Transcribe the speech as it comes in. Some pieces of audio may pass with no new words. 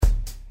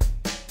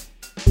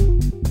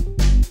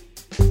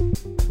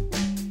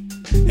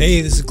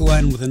Hey, this is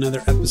Glenn with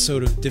another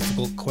episode of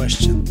Difficult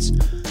Questions.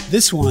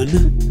 This one,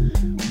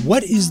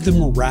 what is the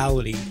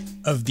morality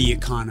of the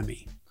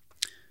economy?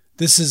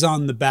 This is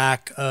on the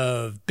back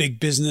of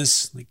big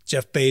business, like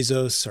Jeff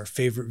Bezos, our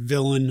favorite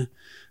villain.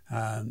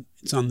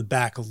 It's on the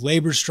back of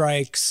labor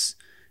strikes.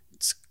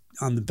 It's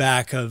on the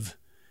back of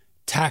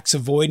tax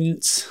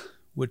avoidance,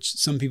 which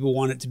some people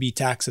want it to be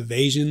tax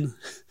evasion,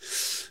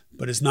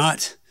 but it's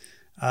not.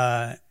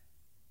 And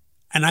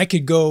I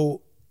could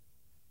go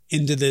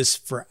into this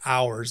for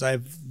hours.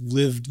 I've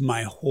lived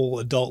my whole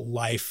adult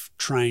life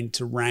trying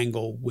to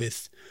wrangle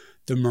with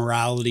the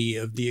morality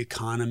of the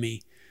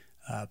economy,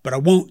 but I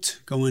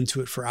won't go into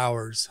it for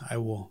hours. I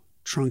will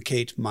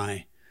truncate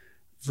my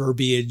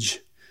verbiage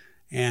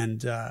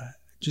and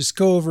just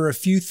go over a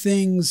few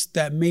things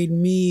that made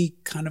me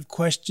kind of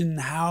question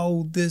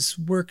how this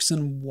works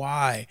and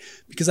why,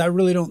 because I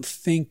really don't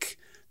think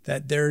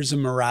that there's a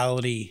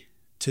morality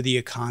to the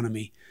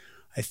economy.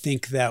 I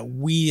think that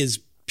we as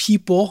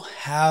people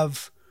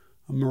have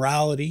a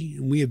morality,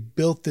 and we have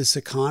built this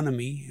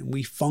economy and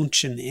we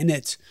function in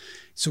it.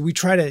 So we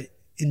try to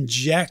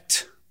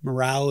inject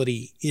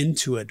morality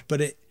into it, but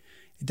it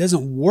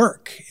doesn't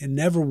work. It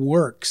never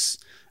works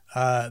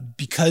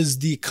because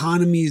the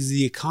economy is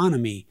the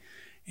economy.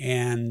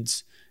 And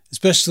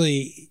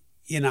especially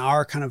in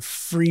our kind of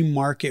free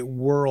market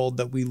world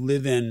that we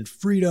live in,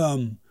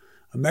 freedom,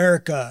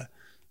 America,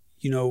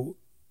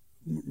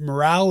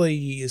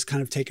 morality is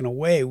kind of taken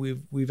away.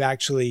 We've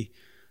actually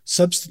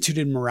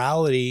substituted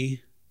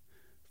morality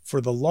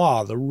for the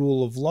law, the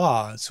rule of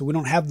law. So we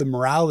don't have the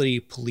morality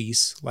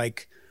police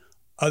like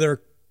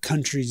other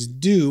countries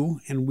do,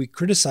 and we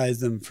criticize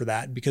them for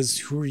that because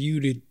who are you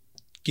to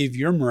give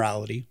your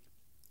morality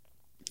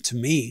to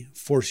me,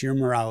 force your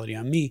morality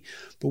on me?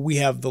 But we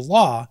have the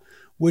law,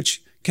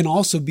 which can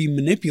also be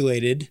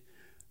manipulated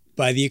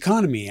by the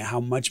economy. How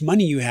much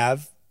money you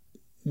have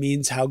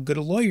means how good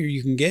a lawyer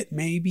you can get.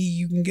 Maybe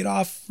you can get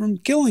off from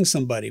killing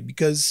somebody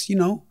because,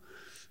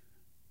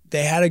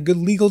 they had a good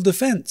legal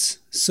defense.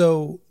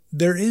 So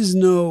there is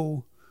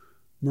no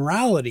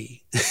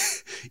morality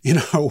in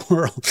our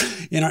world,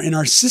 in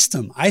our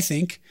system, I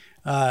think.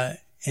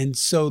 And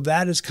so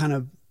that has kind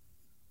of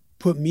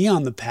put me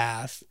on the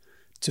path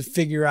to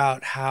figure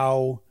out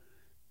how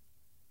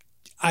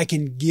I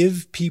can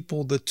give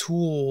people the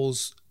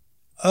tools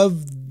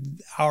of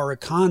our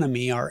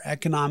economy, our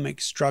economic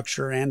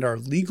structure, and our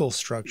legal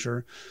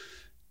structure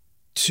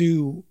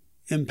to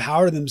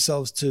empower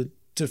themselves to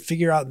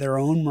figure out their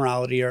own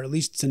morality, or at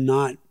least to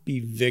not be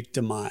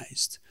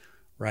victimized,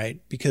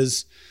 right?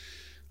 Because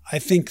I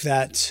think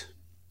that,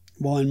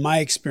 well, in my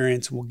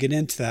experience, we'll get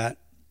into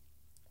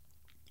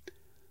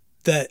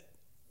that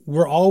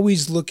we're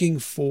always looking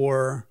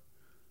for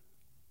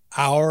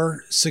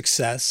our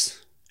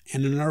success.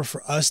 And in order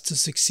for us to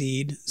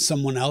succeed,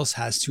 someone else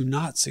has to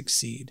not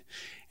succeed.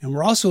 And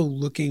we're also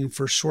looking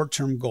for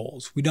short-term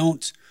goals. We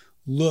don't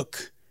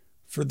look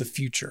for the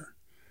future.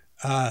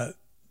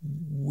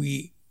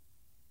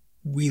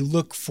 We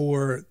look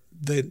for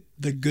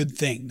the good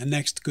thing, the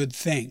next good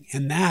thing.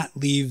 And that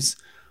leaves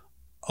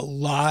a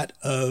lot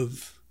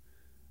of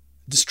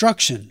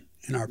destruction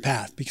in our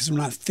path because we're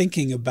not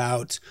thinking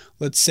about,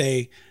 let's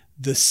say,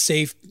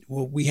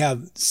 we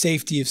have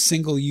safety of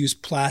single-use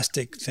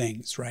plastic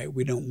things, right?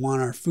 We don't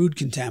want our food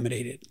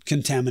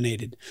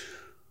contaminated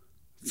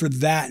for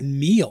that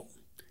meal.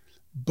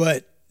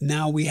 But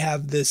now we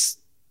have this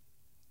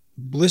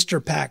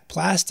blister pack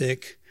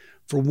plastic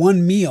for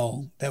one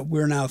meal that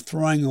we're now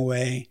throwing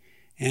away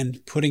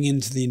and putting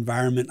into the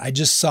environment. I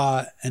just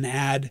saw an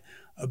ad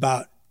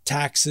about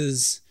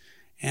taxes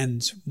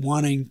and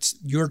wanting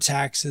your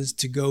taxes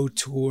to go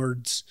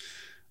towards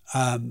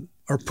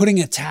or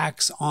putting a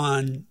tax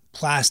on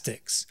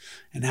plastics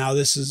and how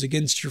this is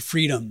against your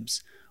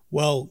freedoms.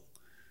 Well,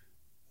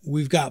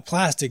 we've got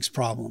plastics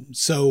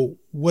problems. So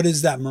what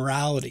is that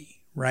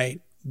morality,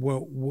 right?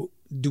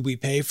 Do we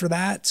pay for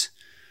that?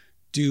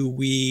 Do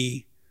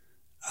we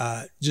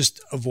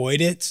just avoid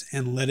it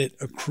and let it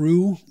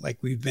accrue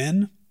like we've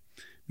been?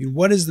 I mean,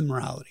 what is the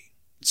morality?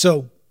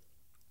 So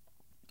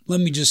let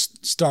me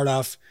just start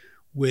off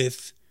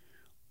with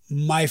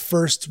my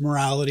first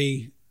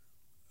morality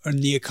in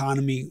the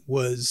economy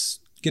was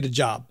get a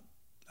job.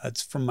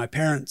 That's from my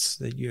parents,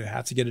 that you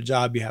have to get a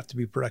job. You have to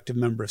be a productive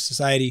member of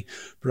society.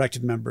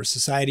 Productive member of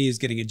society is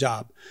getting a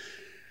job.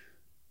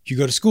 You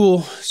go to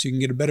school so you can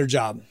get a better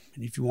job.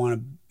 And if you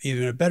want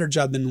even a better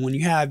job than the one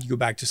you have, you go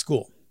back to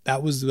school.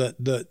 That was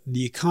the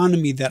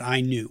economy that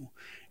I knew.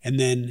 And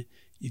then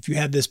if you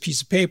had this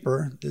piece of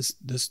paper,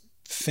 this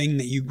thing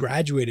that you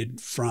graduated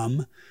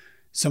from,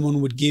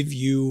 someone would give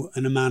you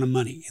an amount of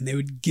money and they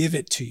would give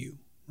it to you,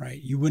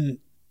 right? You wouldn't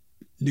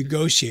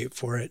negotiate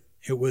for it.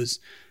 It was,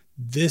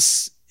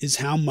 this is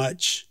how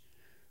much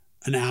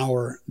an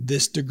hour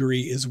this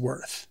degree is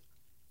worth.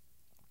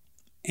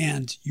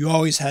 And you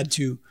always had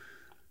to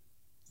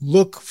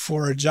look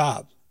for a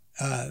job.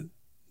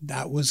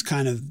 That was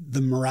kind of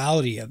the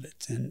morality of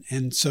it.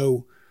 And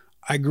so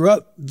I grew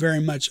up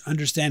very much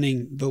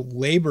understanding the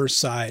labor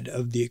side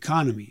of the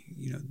economy.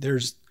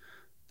 There's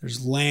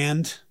There's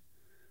land,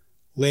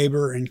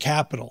 labor, and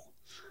capital.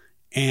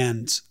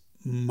 And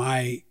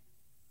my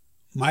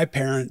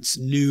parents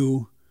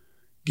knew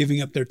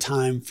giving up their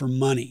time for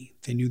money.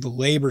 They knew the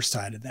labor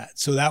side of that.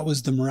 So that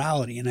was the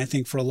morality. And I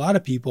think for a lot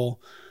of people,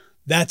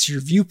 that's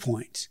your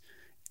viewpoint.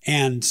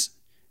 And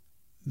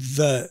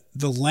the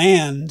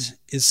land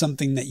is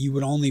something that you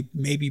would only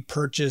maybe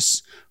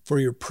purchase for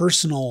your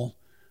personal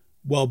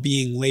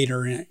well-being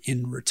later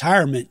in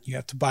retirement. You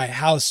have to buy a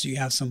house so you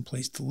have some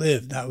place to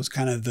live. That was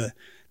kind of the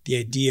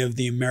idea of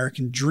the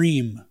American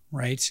dream,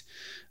 right?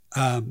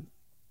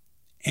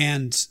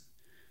 And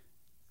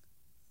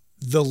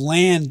the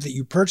land that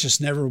you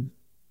purchased never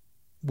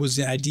was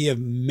the idea of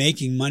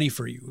making money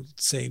for you.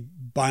 Say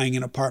buying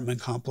an apartment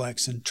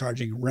complex and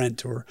charging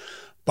rent, or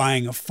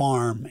buying a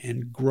farm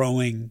and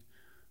growing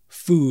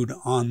food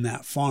on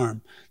that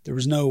farm. There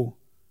was no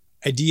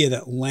idea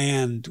that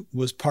land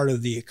was part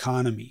of the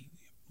economy.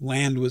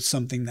 Land was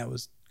something that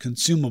was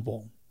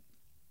consumable.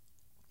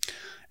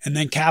 And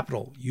then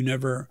capital. You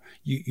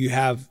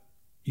have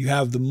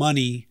the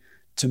money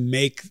to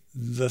make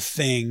the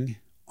thing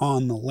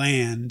on the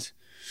land,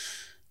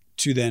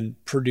 to then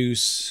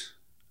produce,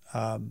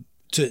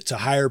 to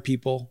hire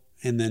people,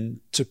 and then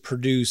to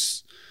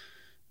produce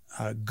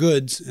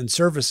goods and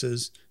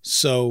services.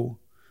 So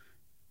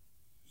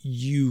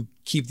you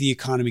keep the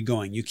economy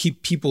going. You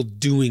keep people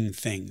doing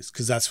things,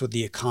 because that's what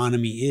the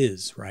economy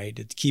is, right?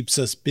 It keeps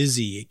us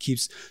busy.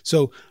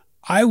 So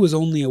I was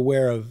only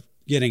aware of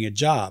getting a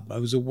job. I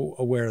was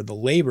aware of the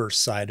labor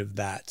side of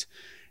that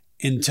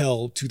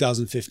until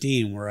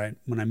 2015,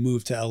 when I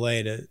moved to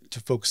LA to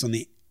focus on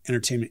the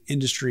entertainment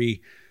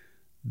industry,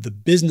 the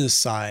business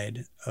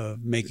side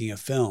of making a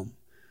film.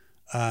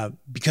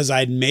 Because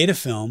I'd made a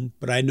film,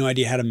 but I had no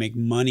idea how to make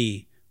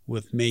money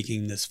with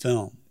making this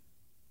film.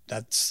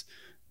 That's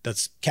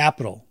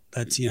capital.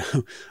 That's,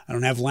 I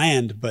don't have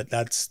land, but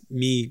that's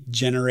me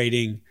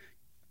generating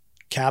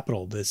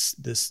capital, this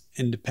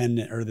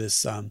independent, or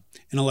this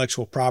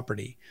intellectual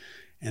property,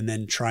 and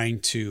then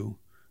trying to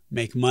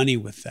make money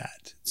with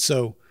that.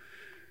 So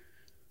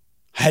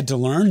I had to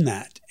learn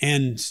that.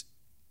 And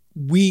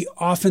we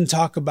often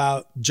talk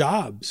about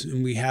jobs,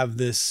 and we have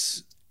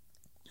this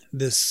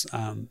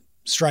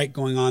strike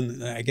going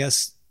on. I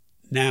guess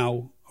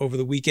now over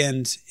the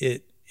weekend,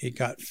 it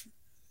got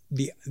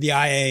the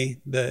IA,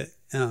 the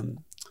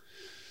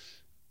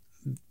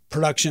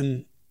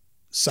production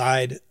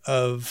side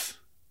of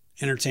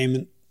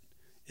entertainment,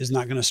 is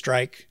not going to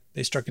strike.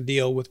 They struck a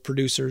deal with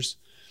producers,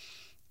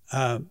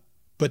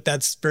 but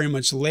that's very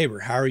much the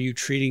labor. How are you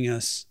treating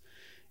us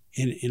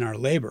in our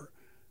labor?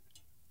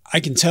 I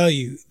can tell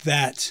you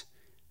that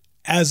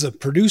as a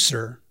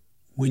producer,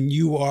 when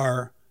you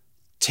are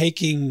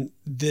taking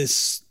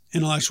this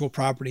intellectual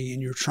property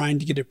and you're trying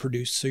to get it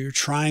produced, so you're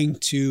trying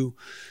to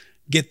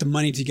get the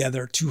money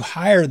together to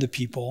hire the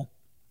people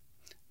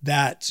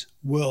that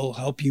will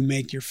help you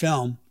make your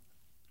film,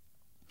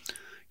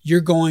 you're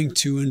going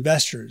to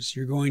investors,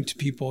 you're going to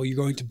people, you're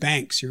going to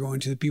banks, you're going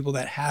to the people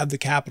that have the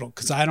capital,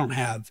 because I don't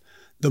have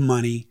the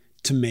money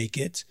to make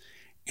it.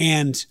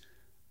 And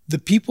the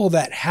people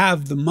that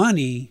have the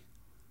money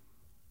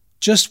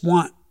just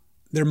want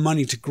their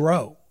money to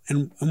grow.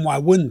 And why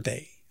wouldn't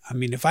they? I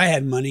mean, if I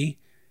had money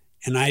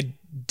and I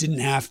didn't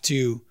have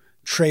to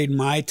trade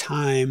my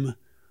time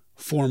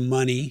for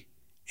money,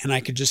 and I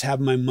could just have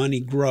my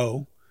money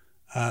grow,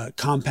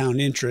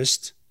 compound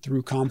interest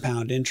through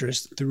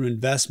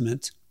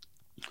investment,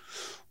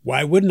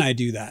 why wouldn't I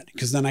do that?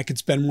 Because then I could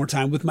spend more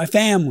time with my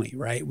family,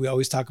 right? We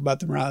always talk about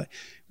the morality,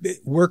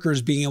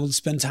 workers being able to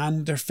spend time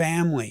with their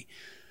family,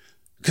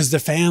 because the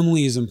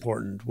family is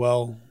important.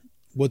 Well,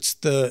 what's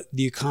the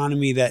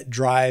economy that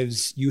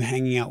drives you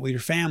hanging out with your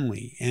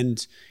family?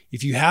 And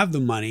if you have the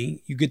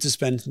money, you get to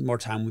spend more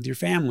time with your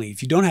family.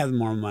 If you don't have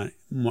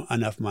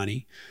enough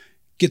money,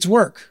 get to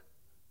work.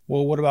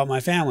 Well, what about my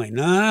family?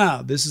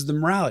 No, this is the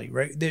morality,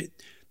 right?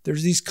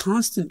 There's these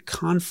constant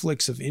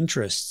conflicts of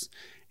interests,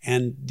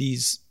 and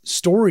these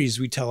stories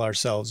we tell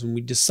ourselves when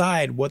we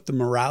decide what the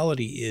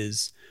morality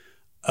is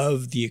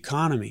of the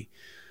economy.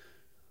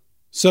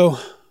 So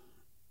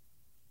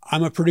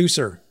I'm a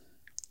producer,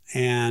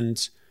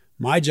 and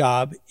my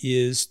job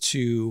is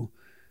to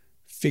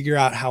figure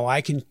out how I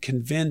can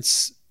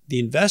convince the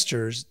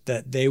investors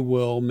that they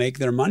will make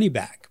their money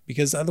back,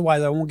 because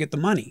otherwise I won't get the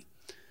money.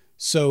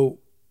 So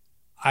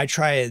I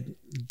try to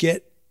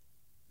get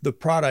the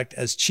product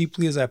as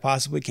cheaply as I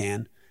possibly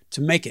can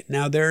to make it.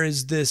 Now there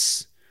is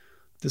this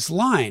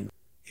line.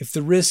 If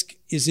the risk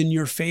is in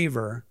your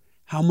favor,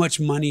 how much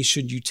money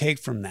should you take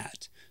from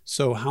that?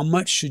 So how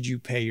much should you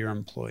pay your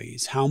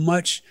employees? How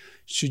much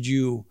should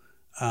you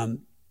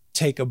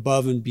take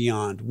above and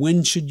beyond?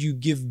 When should you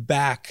give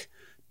back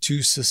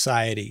to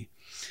society?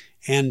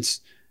 And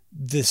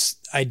this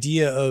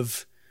idea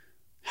of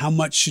how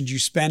much should you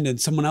spend and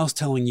someone else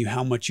telling you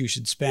how much you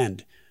should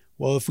spend.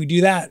 Well, if we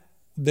do that,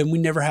 then we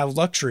never have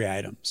luxury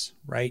items,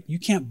 right? You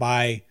can't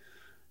buy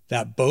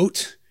that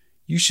boat.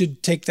 You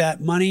should take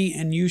that money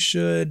and you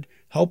should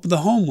help the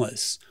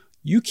homeless.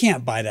 You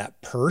can't buy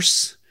that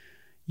purse.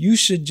 You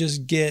should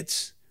just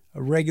get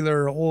a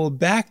regular old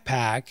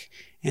backpack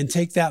and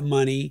take that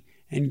money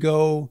and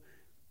go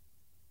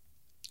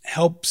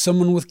help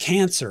someone with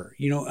cancer.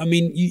 I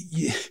mean,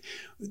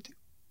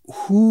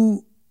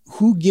 who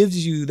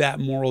gives you that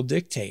moral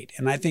dictate?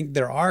 And I think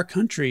there are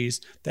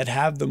countries that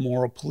have the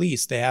moral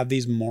police. They have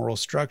these moral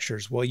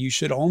structures. Well, you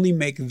should only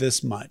make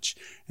this much,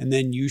 and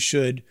then you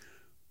should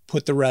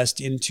put the rest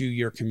into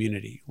your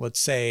community. Let's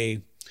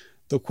say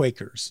the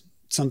Quakers,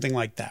 something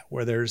like that,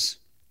 where there's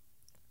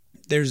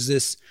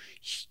this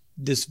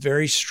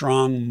very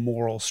strong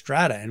moral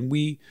strata. And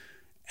we,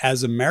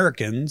 as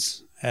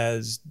Americans,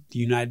 as the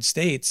United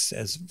States,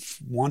 as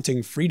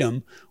wanting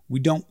freedom, we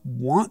don't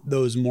want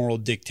those moral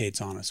dictates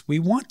on us. We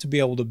want to be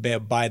able to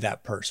buy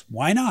that purse.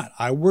 Why not?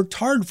 I worked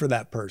hard for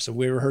that purse. Have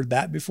we ever heard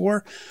that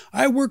before?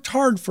 I worked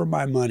hard for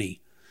my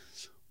money.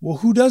 Well,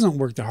 who doesn't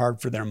work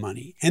hard for their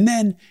money? And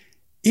then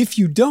if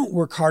you don't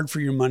work hard for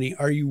your money,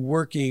 are you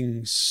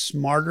working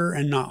smarter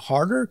and not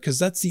harder? Because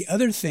that's the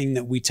other thing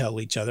that we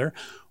tell each other.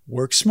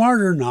 Work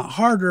smarter, not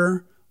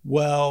harder.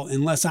 Well,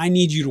 unless I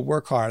need you to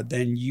work hard,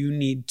 then you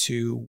need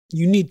to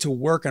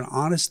work an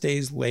honest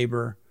day's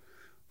labor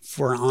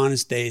for an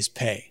honest day's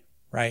pay,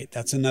 right?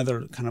 That's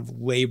another kind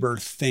of labor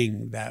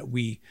thing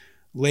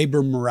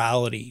labor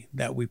morality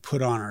that we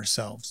put on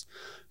ourselves.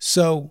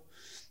 So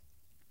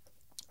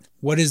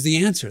what is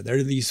the answer? There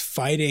are these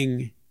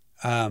fighting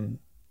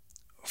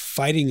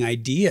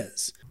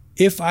ideas.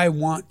 If I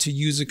want to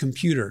use a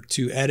computer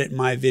to edit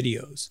my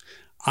videos,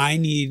 I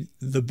need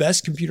the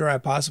best computer I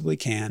possibly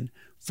can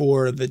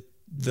for the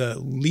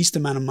least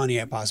amount of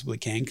money I possibly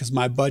can, because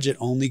my budget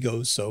only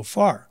goes so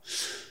far.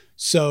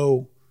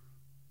 So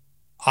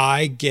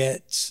I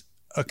get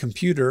a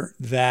computer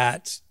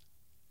that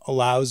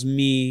allows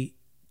me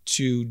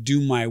to do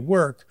my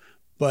work,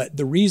 but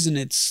the reason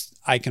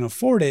I can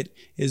afford it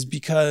is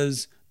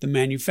because the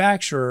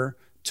manufacturer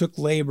took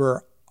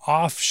labor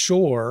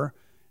offshore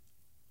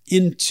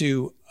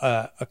into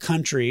a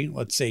country,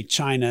 let's say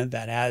China,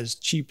 that has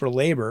cheaper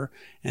labor.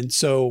 And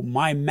so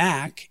my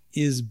Mac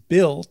is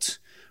built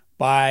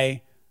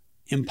by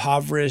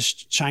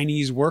impoverished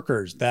Chinese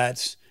workers.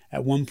 That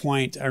at one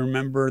point, I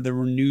remember there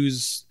were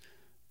news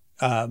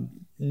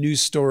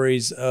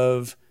stories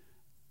of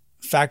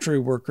factory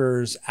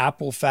workers,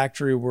 Apple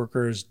factory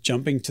workers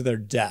jumping to their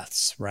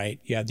deaths, right?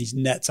 You have these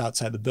nets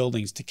outside the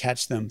buildings to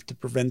catch them, to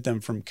prevent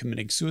them from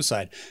committing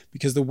suicide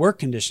because the work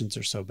conditions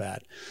are so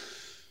bad.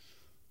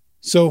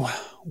 So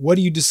what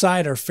do you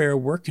decide are fair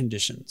work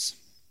conditions?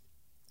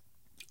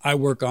 I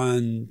work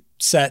on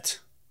set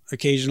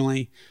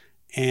occasionally,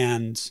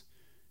 and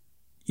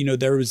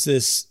there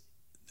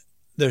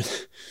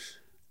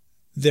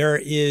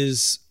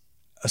is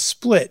a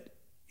split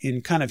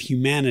in kind of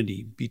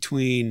humanity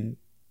between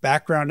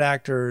background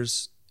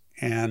actors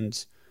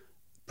and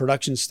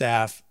production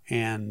staff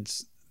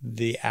and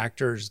the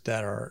actors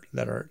that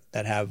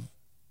have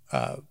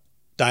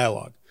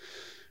dialogue.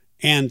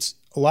 And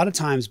a lot of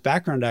times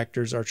background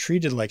actors are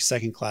treated like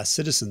second-class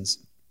citizens,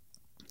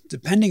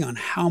 depending on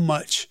how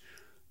much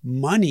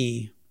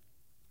money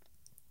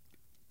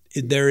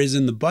there is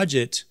in the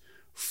budget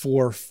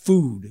for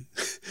food,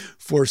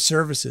 for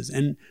services.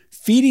 And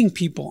feeding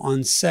people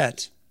on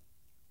set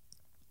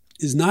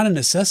is not a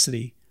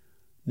necessity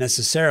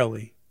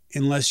necessarily,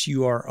 unless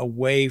you are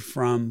away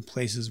from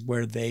places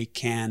where they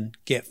can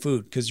get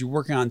food, because you're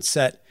working on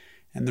set.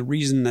 And the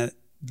reason that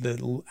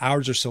the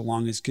hours are so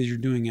long is because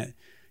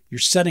you're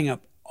setting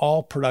up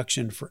all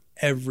production for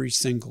every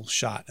single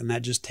shot, and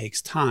that just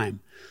takes time.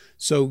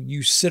 So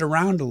you sit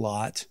around a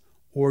lot,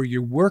 or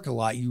you work a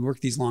lot, you work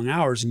these long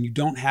hours, and you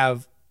don't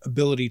have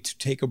ability to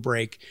take a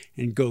break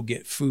and go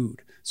get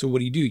food. So what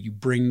do? You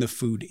bring the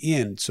food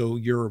in so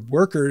your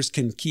workers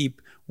can keep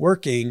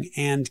working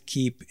and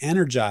keep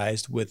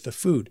energized with the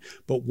food.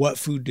 But what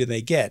food do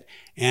they get?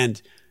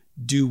 And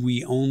do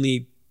we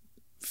only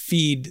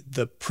feed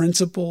the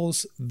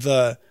principals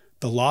the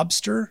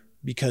lobster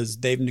because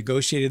they've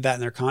negotiated that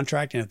in their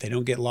contract, and if they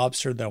don't get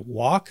lobster, they'll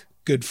walk?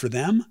 Good for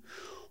them.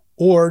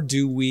 Or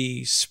do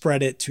we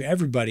spread it to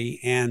everybody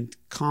and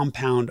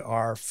compound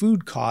our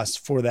food costs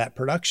for that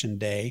production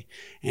day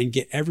and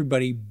get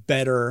everybody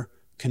better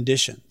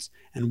conditions?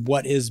 And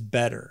what is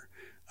better?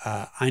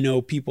 I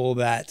know people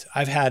that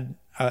I've had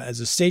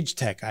as a stage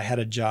tech. I had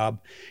a job,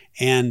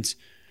 and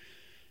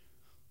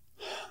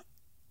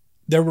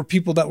there were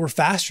people that were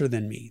faster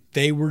than me.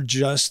 They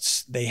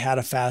had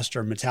a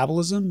faster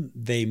metabolism.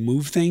 They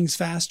move things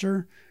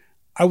faster.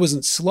 I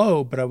wasn't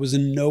slow, but I was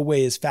in no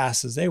way as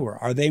fast as they were.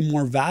 Are they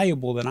more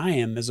valuable than I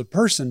am as a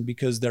person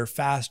because they're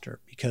faster,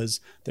 because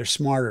they're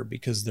smarter,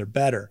 because they're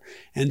better?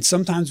 And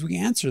sometimes we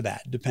answer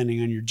that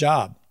depending on your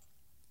job.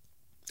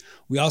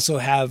 We also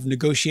have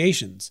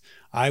negotiations.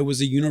 I was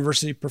a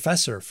university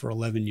professor for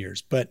 11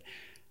 years, but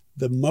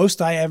the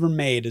most I ever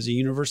made as a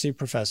university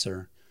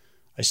professor,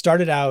 I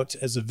started out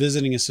as a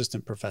visiting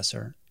assistant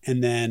professor,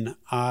 and then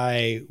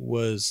I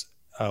was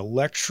a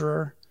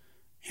lecturer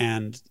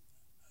and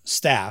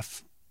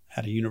staff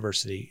at a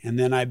university. And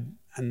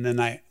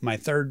then my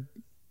third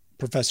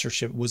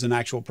professorship was an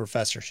actual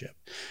professorship.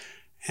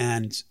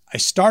 And I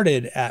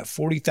started at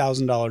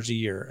 $40,000 a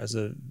year as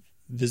a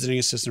visiting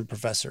assistant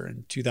professor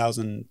in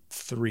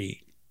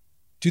 2003,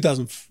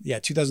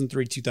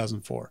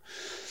 2004.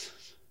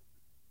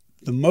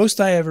 The most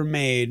I ever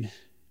made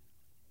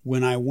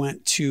when I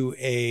went to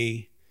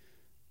a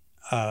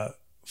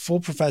full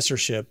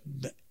professorship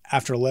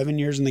after 11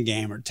 years in the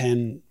game, or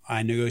 10,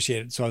 I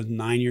negotiated. So I was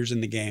 9 years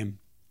in the game.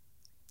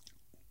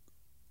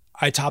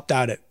 I topped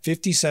out at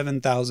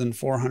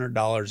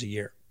 $57,400 a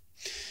year.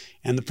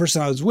 And the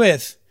person I was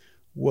with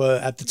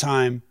at the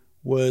time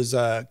was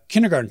a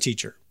kindergarten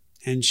teacher.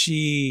 And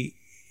she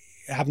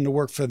happened to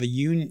work for the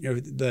union, or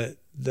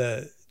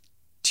the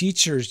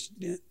teachers,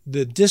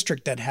 the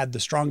district that had the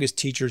strongest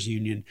teachers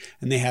union,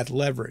 and they had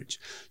leverage.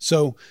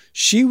 So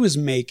she was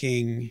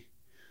making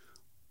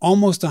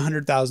almost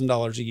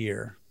 $100,000 a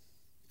year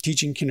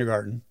teaching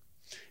kindergarten.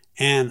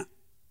 And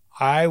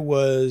I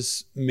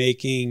was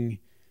making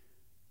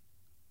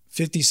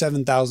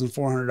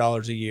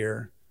 $57,400 a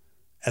year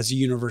as a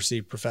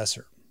university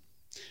professor.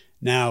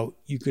 Now,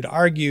 you could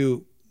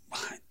argue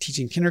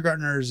teaching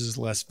kindergartners is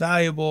less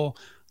valuable.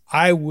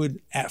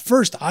 At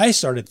first I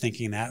started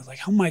thinking that, like,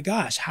 oh my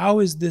gosh, how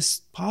is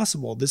this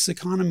possible? This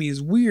economy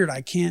is weird.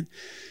 I can't,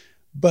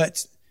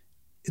 but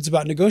it's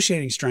about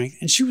negotiating strength.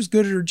 And she was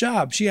good at her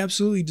job. She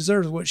absolutely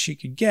deserves what she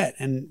could get.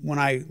 And when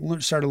I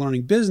started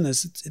learning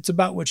business, it's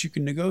about what you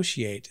can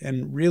negotiate.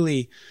 And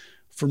really,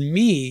 for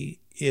me,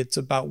 it's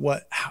about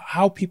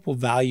how people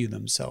value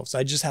themselves.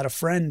 I just had a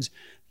friend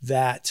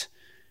that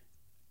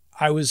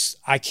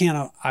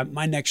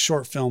my next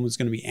short film is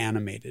going to be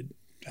animated.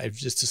 I've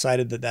just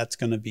decided that that's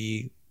going to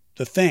be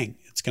the thing.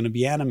 It's going to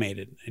be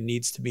animated. It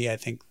needs to be. I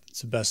think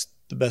it's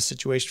the best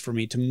situation for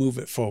me to move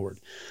it forward.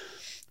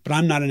 But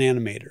I'm not an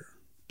animator.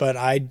 But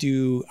I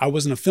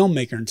wasn't a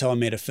filmmaker until I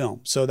made a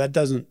film. So that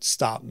doesn't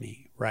stop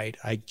me, right?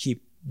 I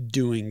keep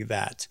doing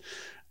that.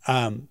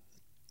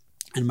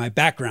 And my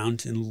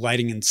background in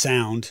lighting and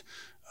sound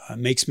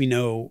makes me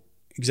know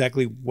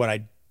exactly what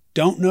I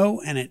don't know,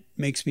 and it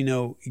makes me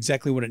know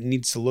exactly what it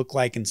needs to look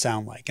like and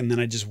sound like. And then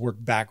I just work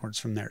backwards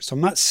from there. So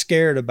I'm not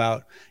scared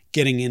about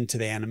getting into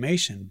the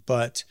animation,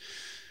 and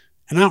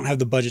I don't have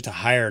the budget to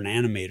hire an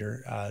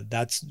animator.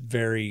 That's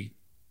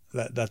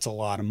a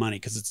lot of money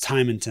because it's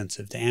time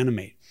intensive to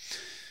animate.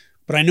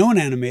 But I know an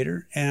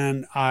animator,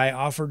 and I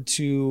offered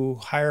to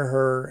hire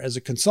her as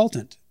a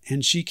consultant.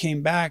 And she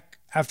came back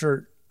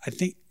after, I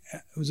think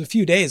it was a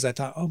few days. I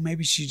thought, oh,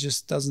 maybe she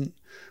just doesn't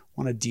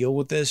want to deal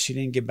with this. She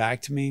didn't get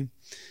back to me.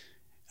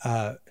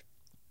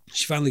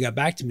 She finally got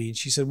back to me and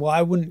she said, well,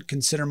 I wouldn't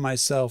consider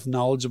myself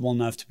knowledgeable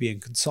enough to be a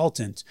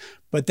consultant.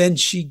 But then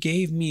she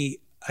gave me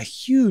a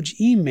huge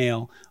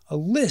email, a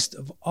list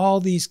of all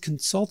these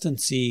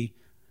consultancy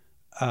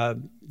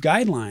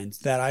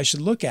guidelines that I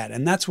should look at.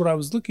 And that's what I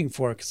was looking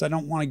for, because I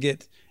don't want to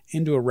get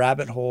into a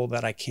rabbit hole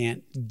that I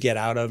can't get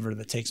out of or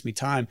that takes me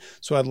time.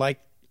 So I'd like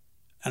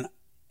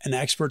an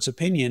expert's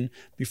opinion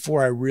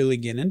before I really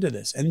get into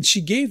this. And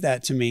she gave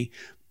that to me.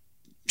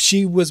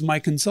 She was my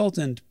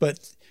consultant,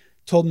 but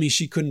told me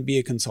she couldn't be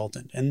a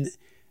consultant. And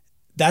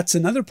that's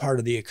another part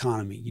of the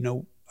economy.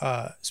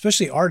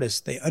 Especially artists,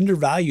 they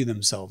undervalue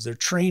themselves. They're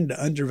trained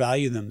to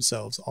undervalue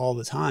themselves all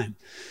the time.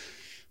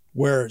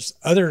 Whereas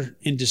other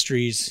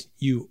industries,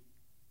 you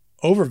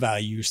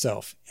overvalue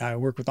yourself. I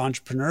work with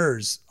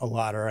entrepreneurs a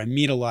lot, or I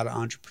meet a lot of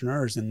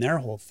entrepreneurs, and their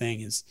whole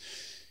thing is,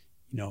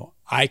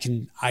 I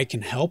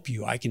can help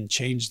you. I can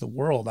change the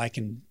world.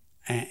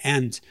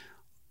 And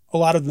a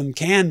lot of them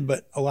can,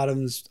 but a lot of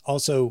them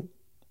also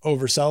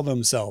oversell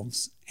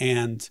themselves.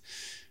 And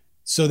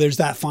so there's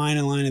that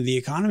fine line of the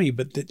economy,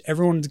 but that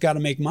everyone's got to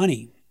make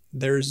money.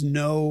 There's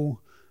no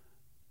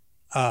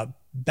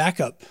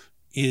backup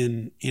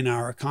in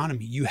our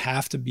economy. You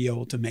have to be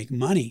able to make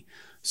money.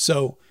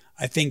 So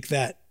I think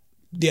that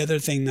the other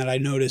thing that I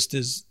noticed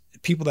is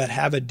people that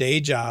have a day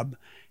job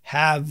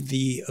have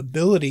the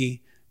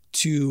ability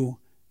to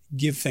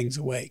give things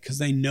away because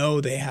they know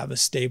they have a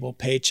stable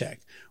paycheck.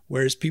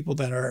 Whereas people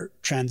that are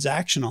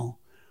transactional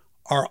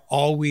are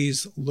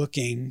always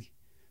looking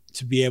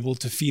to be able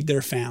to feed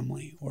their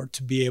family or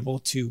to be able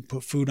to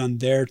put food on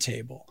their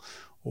table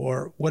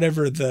or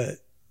whatever the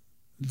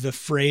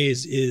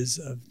phrase is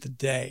of the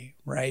day,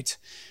 right?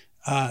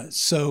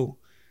 So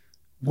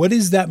what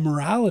is that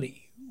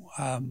morality?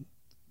 The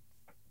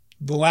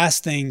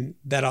last thing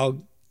that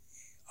I'll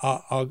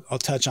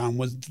touch on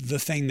was the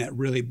thing that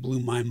really blew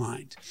my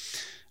mind.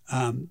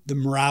 The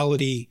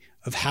morality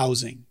of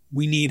housing.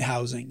 We need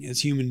housing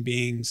as human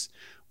beings.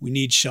 We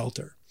need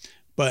shelter,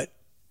 but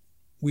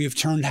we have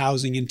turned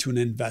housing into an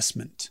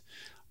investment.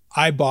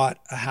 I bought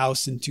a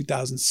house in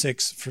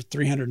 2006 for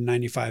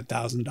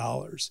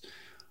 $395,000.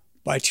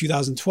 By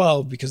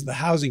 2012, because of the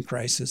housing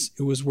crisis,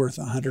 it was worth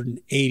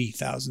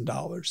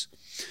 $180,000.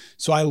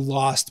 So I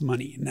lost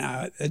money.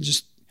 Now it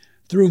just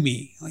threw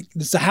me. Like,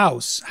 it's a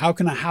house. How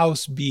can a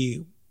house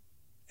be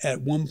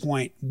at one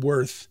point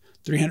worth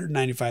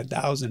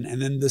 $395,000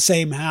 and then the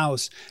same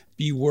house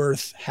be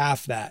worth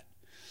half that?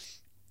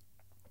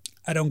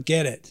 I don't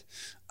get it.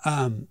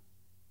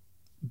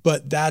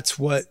 But that's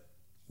what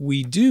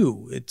we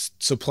do. It's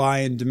supply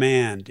and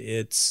demand.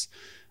 It's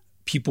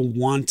people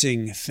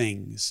wanting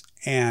things.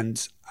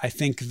 And I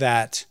think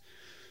that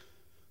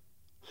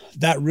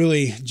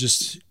really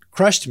just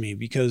crushed me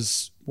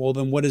because, well,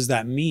 then what does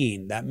that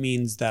mean? That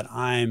means that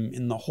I'm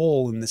in the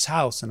hole in this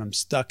house and I'm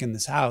stuck in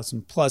this house.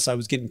 And plus I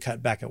was getting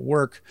cut back at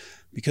work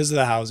because of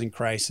the housing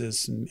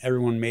crisis, and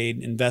everyone made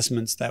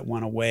investments that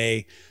went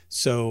away.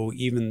 So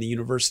even the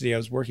university I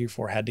was working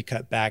for had to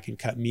cut back and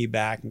cut me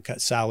back and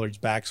cut salaries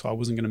back. So I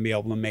wasn't going to be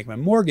able to make my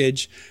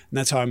mortgage. And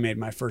that's how I made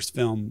my first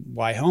film,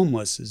 Why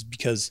Homeless, is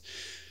because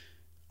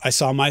I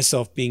saw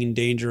myself being in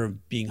danger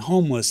of being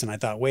homeless. And I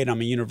thought, wait,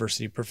 I'm a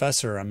university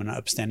professor. I'm an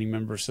upstanding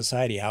member of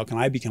society. How can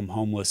I become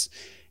homeless?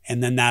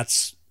 And then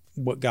that's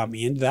what got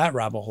me into that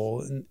rabbit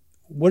hole. And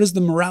what is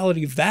the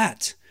morality of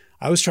that?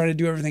 I was trying to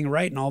do everything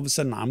right, and all of a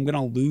sudden I'm going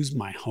to lose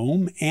my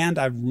home, and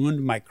I've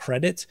ruined my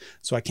credit,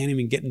 so I can't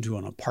even get into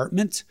an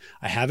apartment.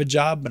 I have a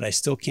job, but I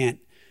still can't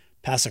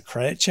pass a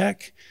credit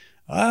check.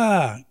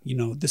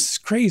 This is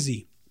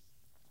crazy.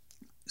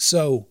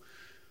 So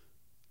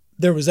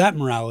there was that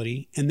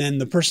morality. And then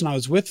the person I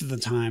was with at the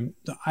time,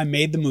 I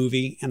made the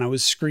movie, and I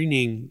was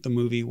screening the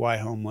movie Why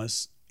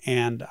Homeless,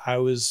 and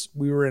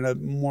we were in a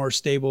more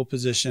stable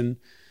position.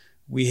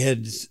 We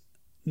had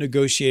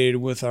negotiated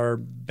with our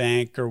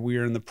bank, or we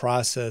were in the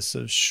process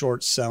of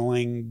short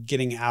selling,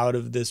 getting out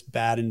of this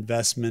bad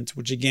investment,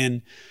 which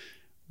again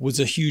was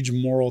a huge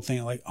moral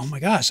thing. Like, oh my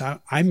gosh,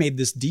 I made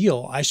this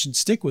deal. I should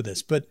stick with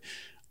this. But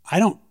I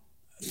don't,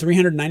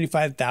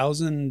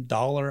 $395,000,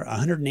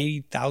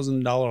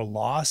 $180,000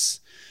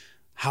 loss.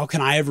 How can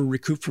I ever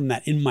recoup from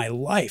that in my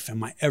life?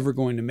 Am I ever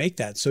going to make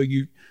that? So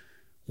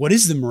what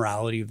is the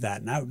morality of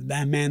that?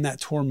 And that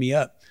tore me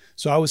up.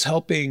 So I was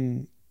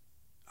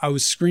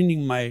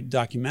screening my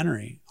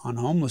documentary on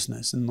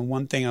homelessness. And the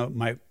one thing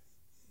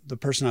the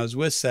person I was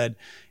with said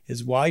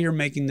is, while you're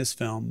making this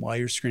film, while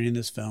you're screening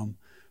this film,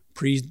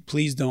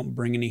 please don't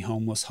bring any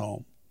homeless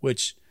home,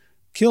 which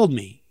killed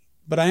me.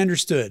 But I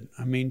understood.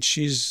 I mean,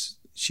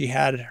 she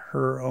had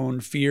her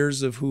own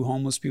fears of who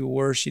homeless people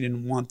were. She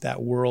didn't want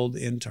that world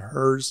into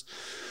hers.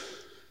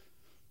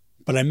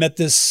 But I met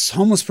this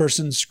homeless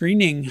person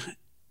screening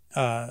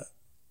Why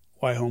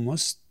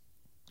Homeless,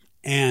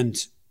 and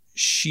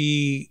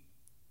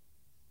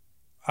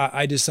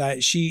I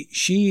decided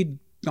she'd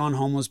gone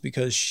homeless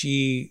because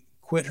she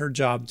quit her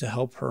job to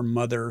help her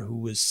mother who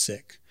was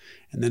sick.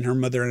 And then her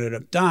mother ended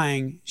up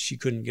dying. She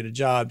couldn't get a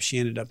job. She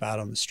ended up out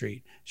on the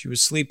street. She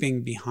was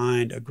sleeping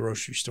behind a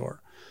grocery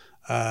store.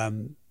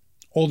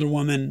 Older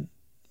woman,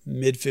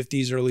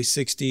 mid-50s, early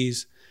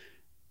 60s,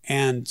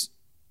 and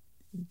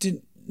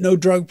no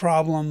drug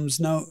problems,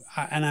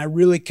 and I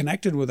really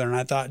connected with her, and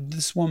I thought,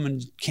 this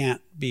woman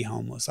can't be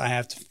homeless. I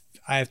have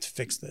to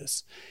fix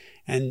this.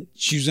 And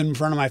she was in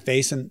front of my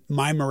face, and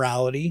my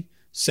morality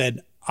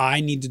said,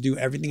 I need to do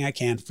everything I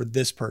can for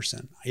this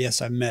person.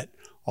 Yes, I've met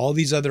all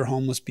these other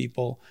homeless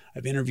people.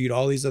 I've interviewed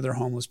all these other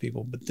homeless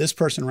people, but this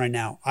person right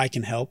now, I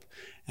can help.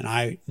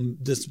 And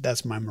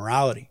that's my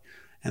morality.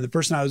 And the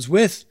person I was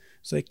with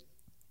was like,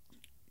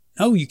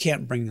 no, you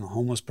can't bring a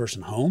homeless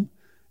person home.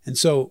 And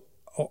so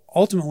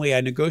ultimately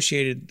I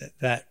negotiated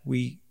that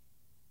we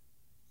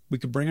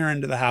could bring her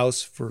into the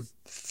house for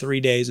 3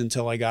 days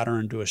until I got her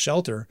into a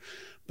shelter.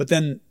 But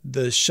then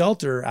the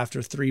shelter,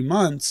 after 3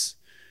 months,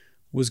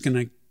 was going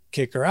to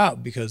kick her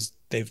out because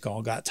they've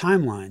all got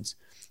timelines.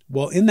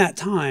 Well, in that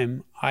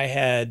time, I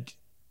had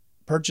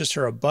purchased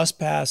her a bus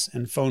pass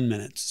and phone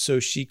minutes so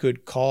she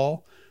could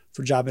call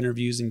for job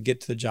interviews and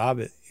get to the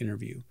job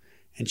interview.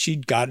 And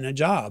she'd gotten a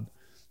job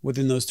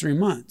within those 3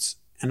 months.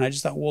 And I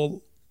just thought,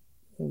 well,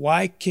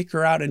 why kick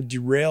her out and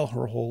derail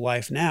her whole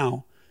life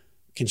now?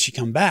 Can she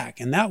come back?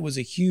 And that was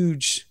a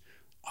huge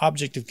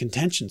object of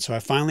contention. So I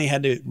finally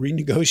had to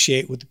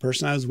renegotiate with the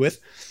person I was with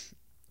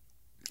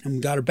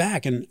and got her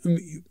back. And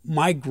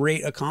my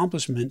great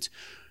accomplishment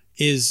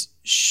is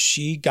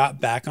she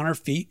got back on her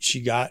feet.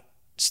 She got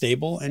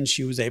stable and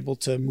she was able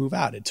to move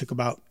out. It took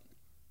about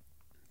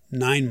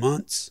 9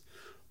 months,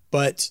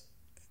 but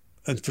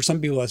for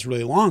some people that's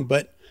really long,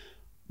 but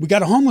we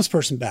got a homeless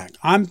person back.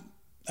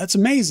 That's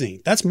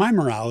amazing. That's my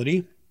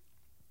morality.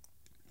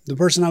 The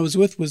person I was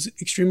with was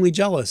extremely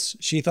jealous.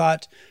 She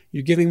thought,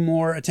 you're giving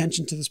more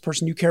attention to this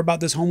person. You care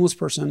about this homeless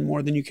person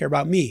more than you care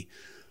about me.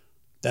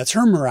 That's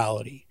her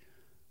morality.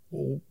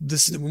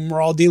 When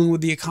we're all dealing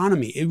with the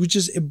economy,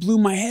 it blew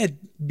my head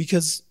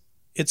because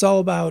it's all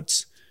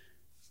about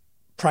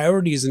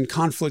priorities and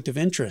conflict of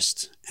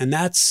interest. And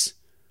that's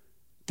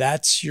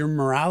your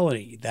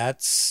morality.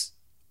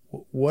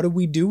 What do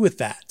we do with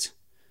that?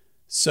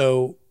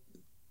 So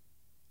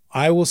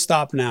I will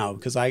stop now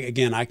because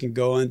I can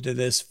go into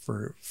this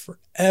for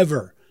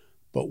forever.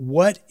 But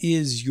what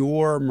is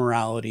your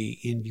morality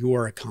in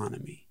your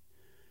economy?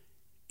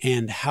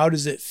 And how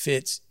does it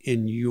fit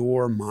in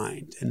your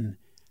mind? And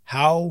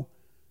how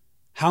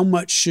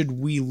much should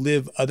we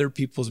live other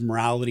people's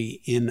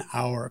morality in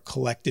our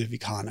collective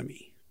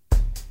economy?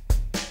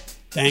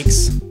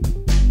 Thanks.